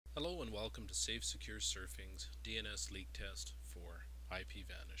and welcome to Safe Secure Surfing's DNS leak test for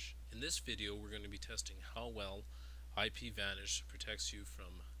IPVanish. In this video we're going to be testing how well IPVanish protects you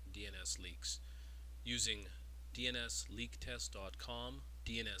from DNS leaks using DNSleaktest.com,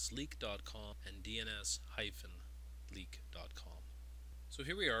 DNSleak.com, and DNS-leak.com. So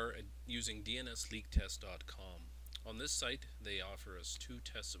here we are using DNSleaktest.com. On this site they offer us two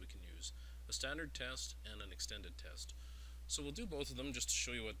tests that we can use, a standard test and an extended test. So we'll do both of them just to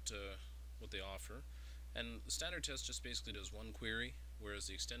show you what they offer. And the standard test just basically does one query, whereas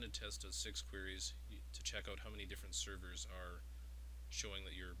the extended test does 6 queries to check out how many different servers are showing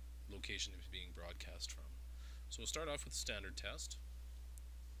that your location is being broadcast from. So we'll start off with the standard test,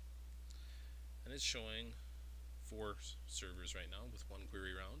 and it's showing 4 servers right now with 1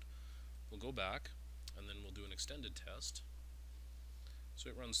 query round. We'll go back and then we'll do an extended test. So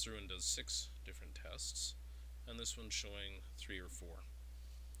it runs through and does 6 different tests, and this one's showing 3 or 4.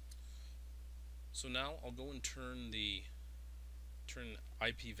 So now I'll go and turn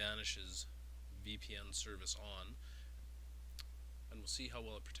IPVanish's VPN service on, and we'll see how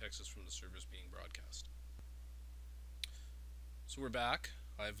well it protects us from the servers being broadcast. So we're back.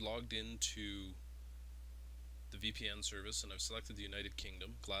 I've logged into the VPN service and I've selected the United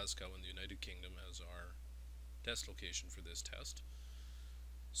Kingdom, Glasgow in the United Kingdom, as our test location for this test.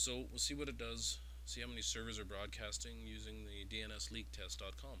 So we'll see what it does, see how many servers are broadcasting using the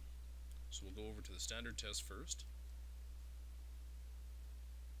DNSleaktest.com. So we'll go over to the standard test first.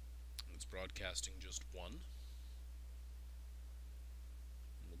 And it's broadcasting just 1. And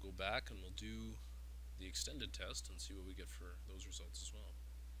we'll go back and we'll do the extended test and see what we get for those results as well.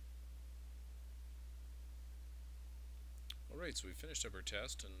 Alright, so we finished up our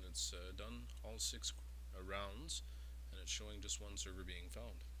test and it's done all 6 rounds, and it's showing just 1 server being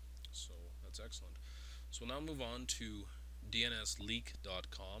found. So that's excellent. So we'll now move on to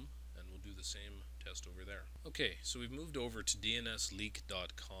DNSleak.com and we'll do the same test over there. Okay, so we've moved over to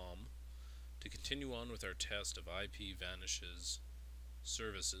DNSleak.com to continue on with our test of IPVanish's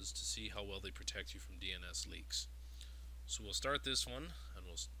services to see how well they protect you from DNS leaks. So we'll start this one and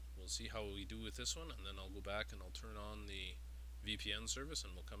we'll see how we do with this one, and then I'll go back and I'll turn on the VPN service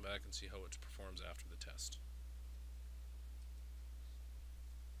and we'll come back and see how it performs after the test.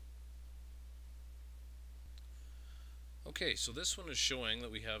 Okay, so this one is showing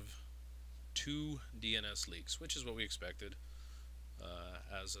that we have 2 DNS leaks, which is what we expected,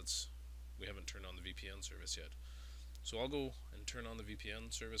 as we haven't turned on the VPN service yet. So I'll go and turn on the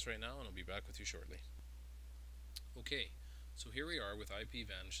VPN service right now and I'll be back with you shortly. Okay, so here we are with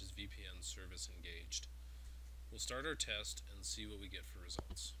IPVanish's VPN service engaged. We'll start our test and see what we get for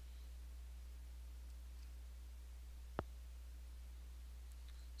results.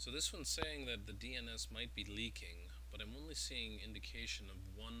 So this one's saying that the DNS might be leaking, but I'm only seeing indication of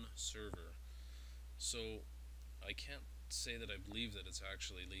 1 server. So I can't say that I believe that it's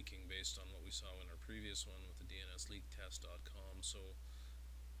actually leaking based on what we saw in our previous one with the DNSleaktest.com. So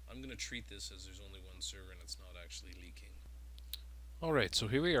I'm going to treat this as there's only 1 server and it's not actually leaking. Alright, so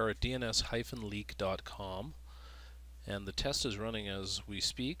here we are at DNS-leak.com, and the test is running as we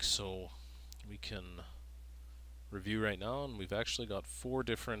speak, so we can review right now, and we've actually got 4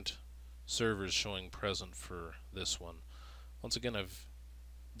 different servers showing present for this one. Once again, I've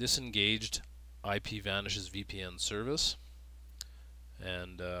disengaged IPVanish's VPN service,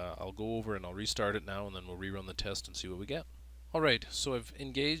 and I'll go over and I'll restart it now, and then we'll rerun the test and see what we get. Alright, so I've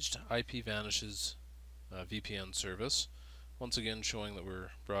engaged IPVanish's VPN service, once again showing that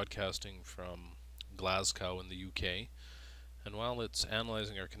we're broadcasting from Glasgow in the UK. And while it's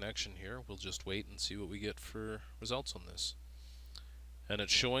analyzing our connection here, we'll just wait and see what we get for results on this. And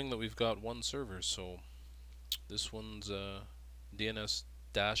it's showing that we've got 1 server, so this one's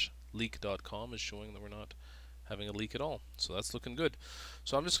DNS-leak.com is showing that we're not having a leak at all. So that's looking good.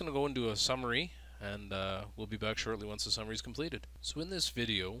 So I'm just going to go and do a summary, and we'll be back shortly once the summary is completed. So in this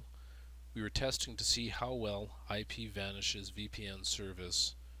video, we were testing to see how well IPVanish's VPN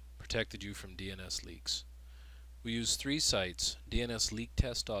service protected you from DNS leaks. We used 3 sites: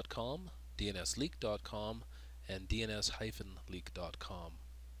 DNSleaktest.com, DNSleak.com, and DNS-leak.com.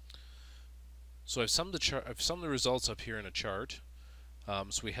 So I've summed the results up here in a chart.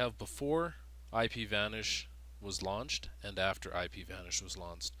 So we have before IPVanish was launched and after IPVanish was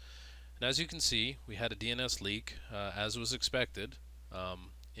launched. And as you can see, we had a DNS leak, as was expected,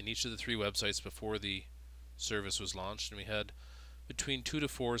 in each of the 3 websites before the service was launched, and we had between 2 to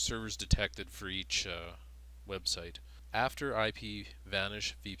 4 servers detected for each website. After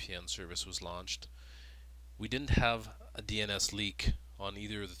IPVanish VPN service was launched, we didn't have a DNS leak on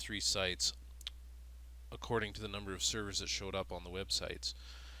either of the 3 sites according to the number of servers that showed up on the websites.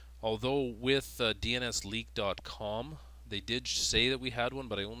 Although with DNSleak.com, they did say that we had one,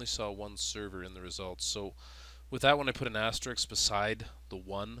 but I only saw one server in the results. So with that one, I put an asterisk beside the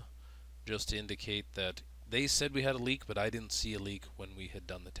one, just to indicate that they said we had a leak, but I didn't see a leak when we had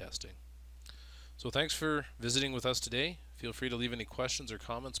done the testing. So thanks for visiting with us today. Feel free to leave any questions or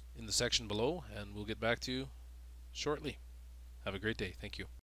comments in the section below, and we'll get back to you shortly. Have a great day. Thank you.